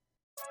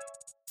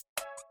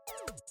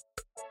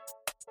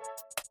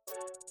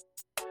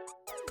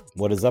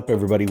What is up,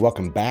 everybody?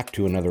 Welcome back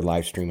to another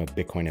live stream of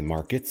Bitcoin and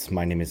Markets.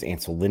 My name is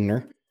Ansel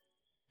Lindner.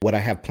 What I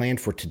have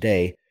planned for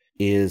today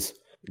is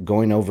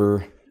going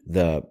over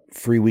the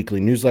free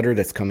weekly newsletter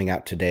that's coming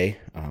out today,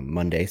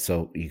 Monday.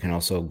 So you can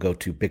also go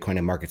to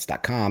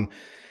bitcoinandmarkets.com.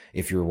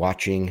 If you're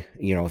watching,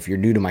 if you're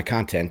new to my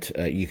content,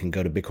 you can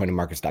go to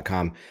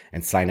bitcoinandmarkets.com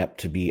and sign up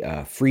to be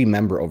a free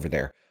member over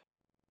there.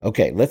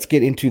 Okay, let's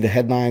get into the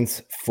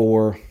headlines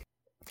for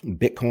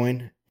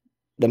Bitcoin.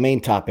 The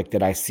main topic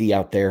that I see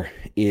out there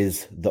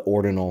is the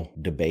ordinal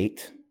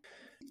debate.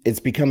 It's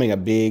becoming a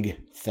big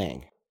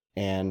thing.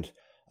 And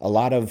a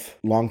lot of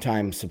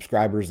longtime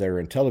subscribers that are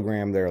in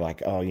Telegram, they're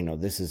like, oh,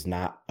 this is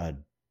not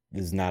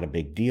a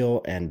big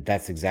deal. And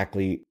that's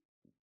exactly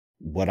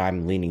what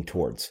I'm leaning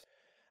towards.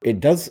 It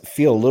does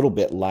feel a little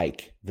bit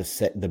like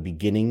the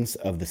beginnings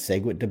of the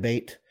SegWit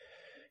debate.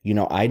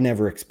 I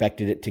never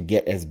expected it to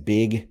get as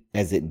big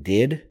as it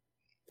did.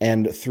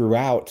 And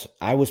throughout,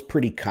 I was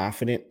pretty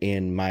confident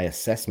in my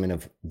assessment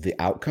of the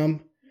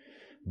outcome,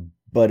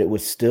 but it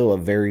was still a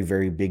very,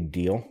 very big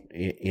deal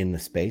in the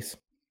space.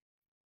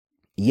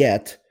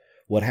 Yet,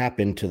 what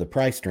happened to the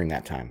price during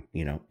that time?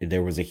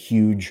 There was a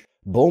huge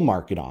bull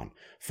market on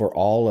for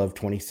all of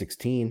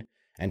 2016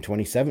 and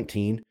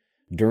 2017.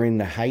 During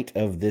the height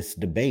of this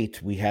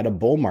debate, we had a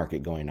bull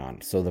market going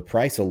on. So the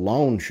price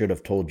alone should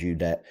have told you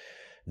that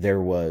there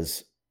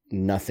was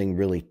nothing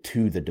really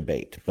to the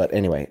debate. But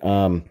anyway,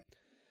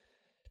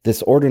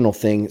 this ordinal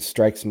thing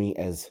strikes me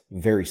as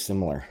very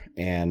similar,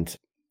 and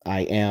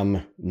I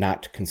am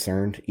not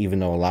concerned, even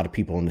though a lot of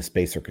people in the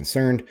space are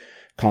concerned,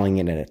 calling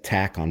it an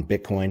attack on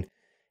Bitcoin.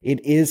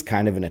 It is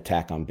kind of an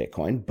attack on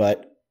Bitcoin,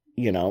 but,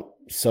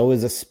 so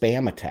is a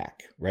spam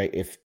attack, right?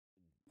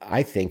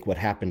 I think what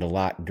happened a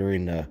lot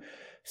during the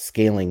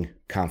scaling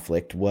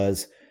conflict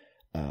was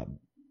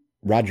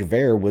Roger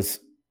Ver was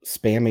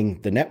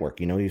spamming the network.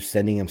 He was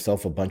sending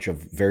himself a bunch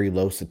of very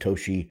low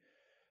Satoshi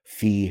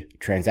fee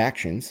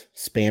transactions,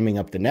 spamming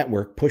up the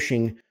network,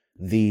 pushing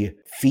the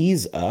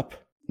fees up,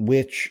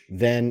 which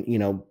then,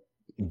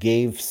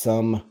 gave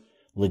some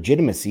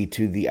legitimacy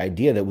to the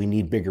idea that we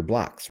need bigger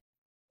blocks.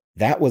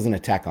 That was an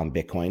attack on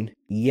Bitcoin,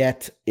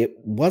 yet it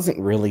wasn't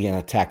really an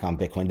attack on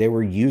Bitcoin. They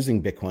were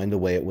using Bitcoin the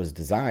way it was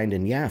designed,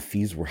 and yeah,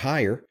 fees were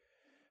higher,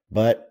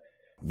 but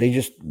they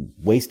just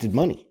wasted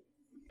money.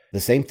 The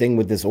same thing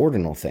with this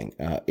ordinal thing.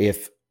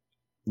 If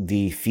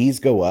the fees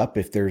go up,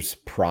 if there's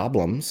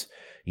problems,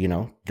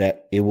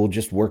 that it will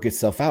just work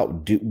itself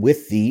out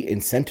with the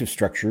incentive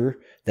structure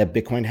that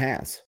Bitcoin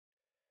has.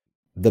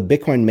 The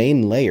Bitcoin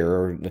main layer,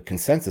 or the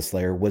consensus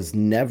layer, was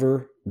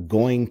never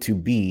going to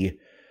be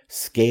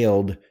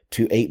scaled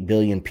to 8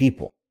 billion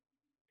people.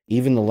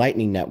 Even the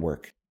Lightning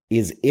Network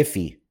is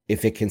iffy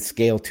if it can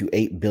scale to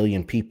 8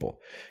 billion people,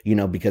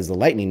 because the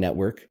Lightning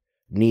Network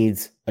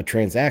needs a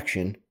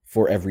transaction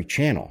for every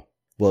channel.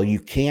 Well,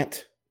 you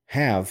can't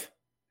have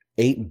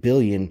 8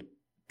 billion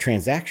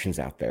transactions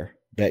out there.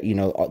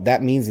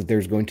 That means that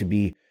there's going to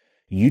be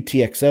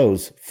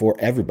UTXOs for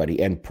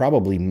everybody, and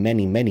probably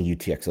many, many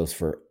UTXOs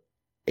for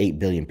 8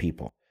 billion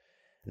people.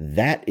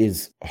 That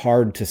is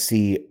hard to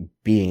see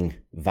being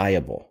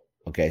viable.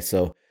 Okay,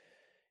 so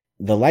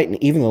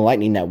even the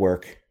Lightning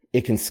Network,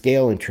 it can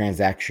scale in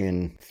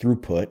transaction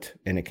throughput,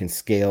 and it can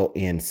scale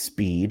in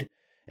speed,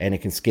 and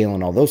it can scale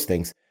in all those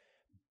things,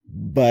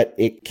 but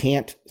it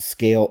can't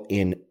scale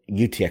in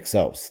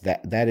UTXOs.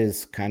 That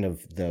is kind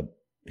of the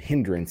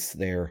hindrance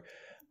there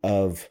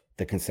of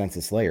the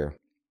consensus layer.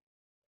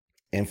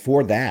 And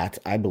for that,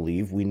 I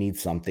believe we need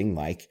something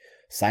like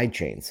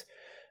sidechains.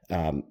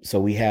 So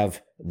we have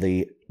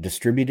the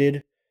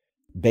distributed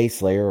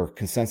base layer or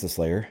consensus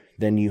layer.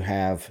 Then you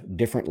have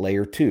different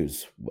layer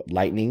twos,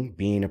 Lightning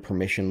being a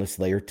permissionless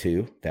layer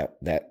two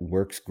that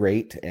works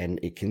great,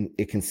 and it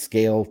can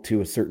scale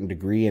to a certain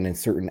degree and in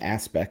certain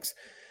aspects.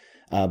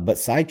 But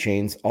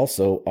sidechains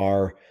also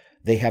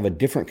they have a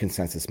different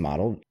consensus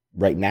model.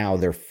 Right now,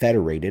 they're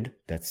federated.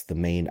 That's the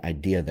main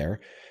idea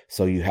there.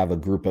 So you have a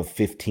group of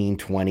 15,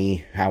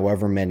 20,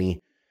 however many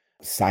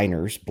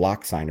signers,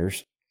 block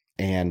signers,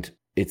 and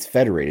it's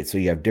federated. So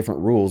you have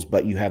different rules,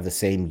 but you have the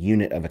same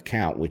unit of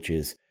account, which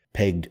is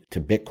pegged to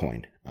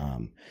Bitcoin.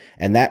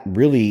 And that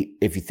really,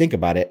 if you think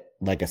about it,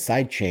 like a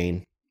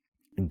sidechain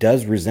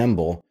does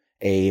resemble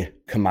a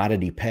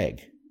commodity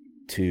peg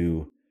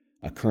to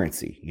a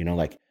currency,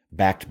 like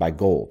backed by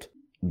gold.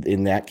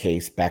 In that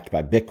case, backed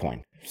by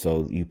Bitcoin.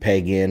 So you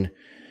peg in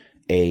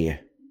a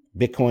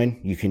Bitcoin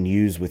you can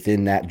use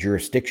within that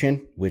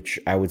jurisdiction, which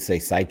I would say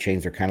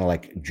sidechains are kind of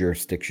like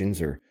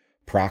jurisdictions or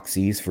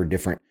proxies for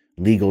different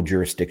legal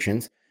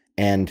jurisdictions.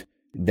 And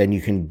then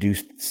you can do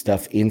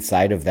stuff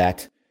inside of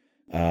that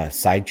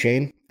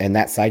sidechain, and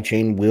that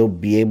sidechain will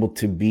be able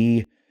to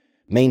be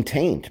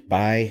maintained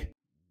by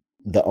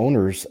the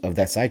owners of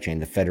that sidechain,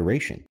 the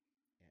federation.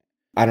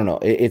 I don't know.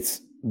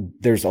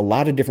 There's a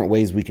lot of different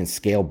ways we can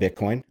scale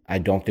Bitcoin. I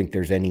don't think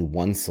there's any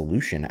one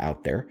solution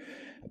out there,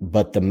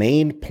 but the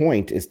main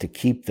point is to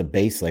keep the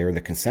base layer,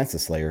 the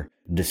consensus layer,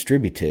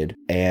 distributed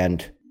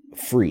and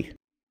free.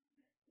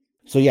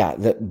 So yeah,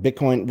 the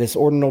Bitcoin, this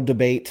ordinal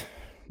debate,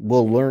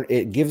 we'll learn.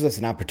 It gives us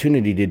an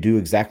opportunity to do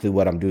exactly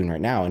what I'm doing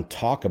right now and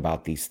talk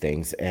about these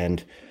things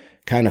and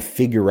kind of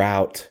figure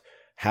out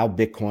how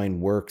Bitcoin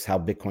works, how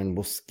Bitcoin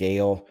will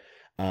scale,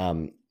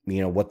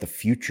 what the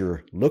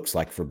future looks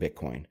like for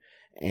Bitcoin,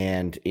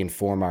 and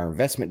inform our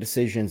investment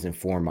decisions,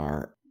 inform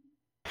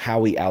how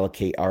we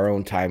allocate our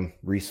own time,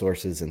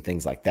 resources, and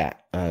things like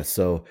that.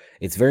 So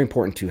it's very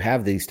important to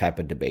have these type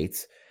of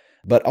debates,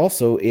 but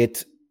also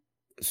it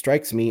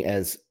strikes me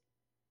as,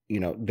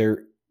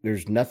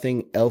 there's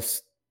nothing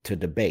else to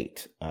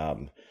debate.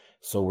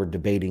 So we're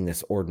debating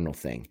this ordinal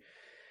thing.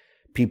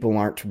 People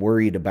aren't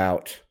worried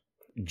about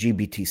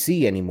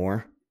GBTC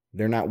anymore.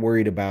 They're not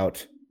worried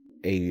about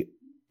a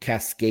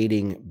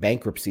cascading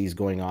bankruptcies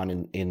going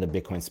on in the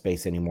Bitcoin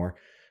space anymore.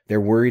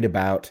 They're worried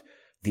about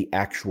the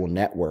actual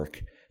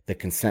network,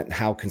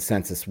 how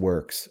consensus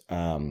works,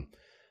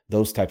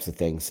 those types of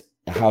things,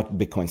 how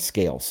Bitcoin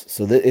scales.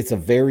 So it's a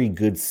very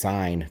good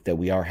sign that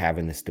we are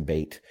having this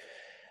debate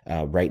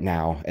right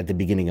now at the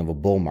beginning of a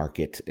bull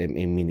market. I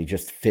mean, it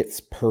just fits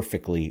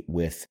perfectly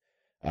with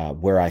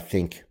where I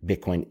think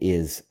Bitcoin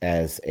is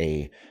as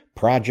a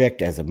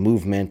project, as a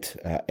movement,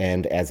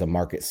 and as a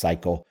market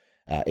cycle.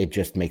 It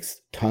just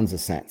makes tons of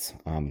sense.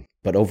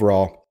 But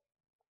overall,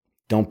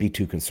 don't be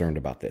too concerned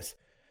about this.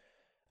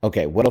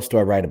 Okay, what else do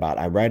I write about?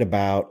 I write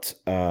about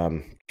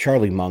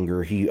Charlie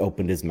Munger. He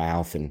opened his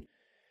mouth and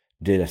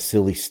did a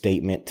silly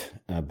statement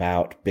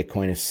about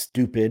Bitcoin is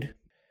stupid.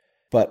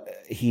 But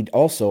he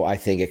also, I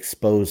think,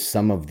 exposed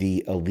some of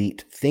the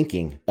elite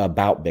thinking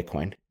about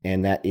Bitcoin,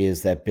 and that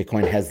is that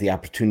Bitcoin has the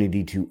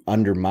opportunity to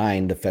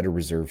undermine the Federal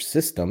Reserve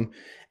System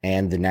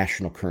and the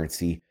national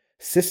currency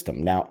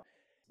system. Now,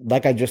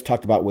 like I just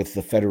talked about with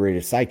the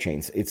federated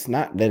sidechains, it's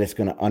not that it's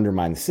going to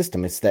undermine the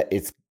system, it's that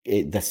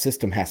the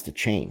system has to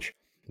change.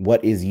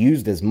 What is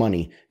used as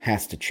money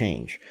has to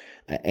change.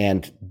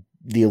 And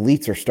the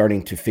elites are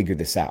starting to figure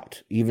this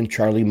out. Even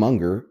Charlie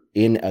Munger,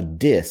 in a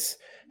diss,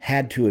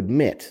 had to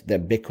admit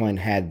that Bitcoin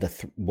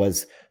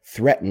was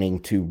threatening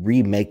to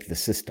remake the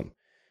system.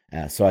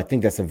 So I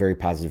think that's a very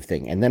positive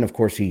thing. And then, of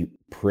course, he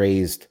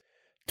praised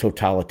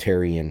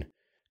totalitarian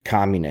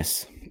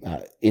communists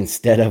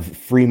instead of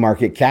free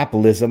market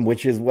capitalism,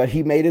 which is what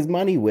he made his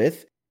money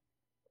with.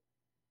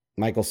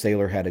 Michael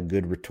Saylor had a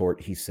good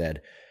retort. He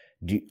said,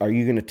 are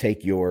you going to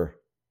take your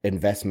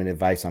investment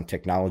advice on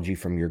technology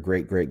from your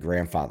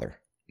great-great-grandfather?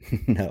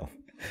 No,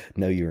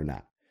 you're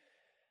not.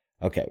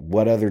 Okay,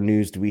 what other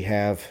news do we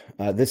have?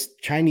 This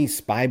Chinese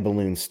spy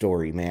balloon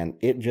story, man,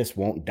 it just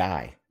won't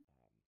die.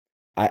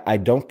 I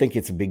don't think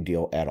it's a big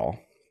deal at all.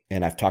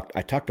 And I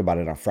talked about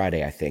it on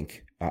Friday, I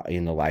think,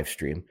 in the live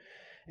stream.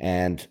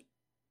 And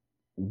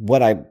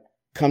what I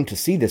come to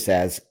see this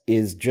as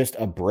is just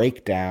a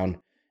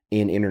breakdown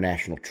in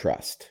international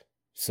trust.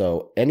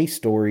 So any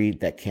story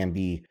that can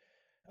be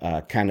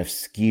kind of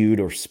skewed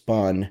or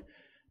spun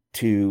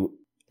to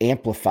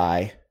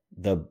amplify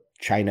the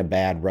China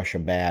bad, Russia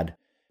bad,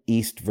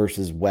 East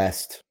versus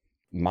West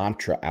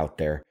mantra out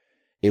there,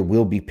 it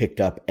will be picked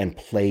up and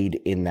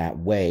played in that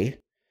way.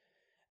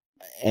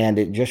 And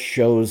it just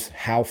shows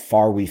how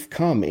far we've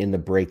come in the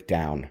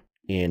breakdown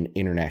in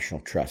international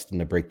trust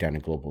and the breakdown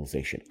in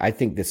globalization. I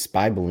think this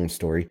spy balloon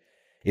story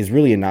is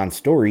really a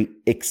non-story,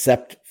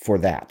 except for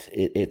that.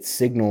 It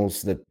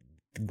signals that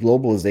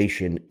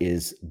globalization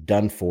is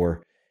done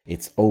for,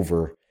 it's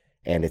over,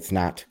 and it's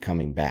not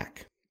coming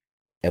back,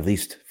 at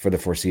least for the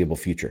foreseeable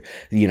future.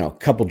 A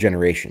couple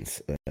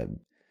generations,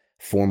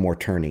 4 more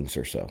turnings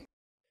or so.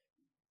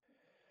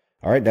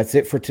 All right, that's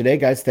it for today,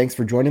 guys. Thanks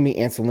for joining me,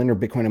 Ansel Lindner,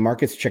 Bitcoin and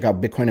Markets. Check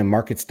out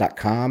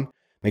bitcoinandmarkets.com.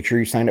 Make sure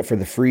you sign up for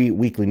the free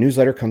weekly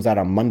newsletter. Comes out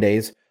on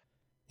Mondays.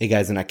 Hey,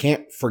 guys, and I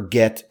can't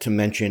forget to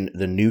mention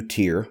the new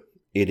tier.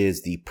 It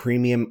is the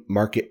Premium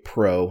Market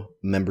Pro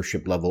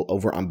membership level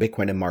over on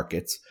Bitcoin and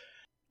Markets.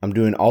 I'm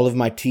doing all of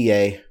my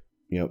TA,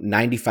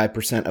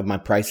 95% of my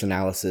price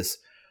analysis,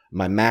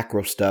 my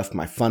macro stuff,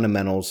 my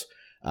fundamentals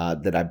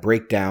that I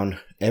break down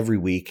every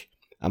week.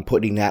 I'm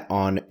putting that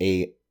on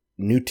a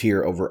new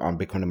tier over on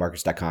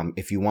bitcoinandmarkets.com.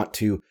 If you want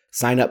to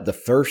sign up the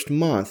first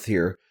month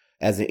here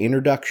as an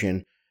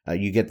introduction,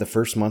 you get the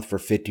first month for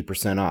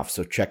 50% off.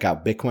 So check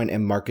out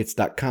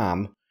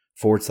bitcoinandmarkets.com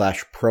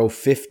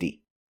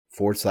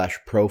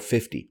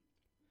 /pro50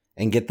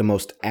 and get the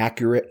most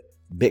accurate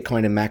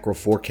Bitcoin and macro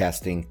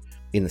forecasting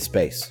in the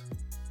space.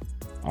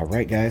 All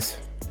right, guys.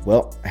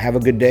 Well, have a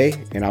good day,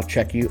 and I'll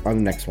check you on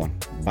the next one.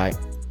 Bye.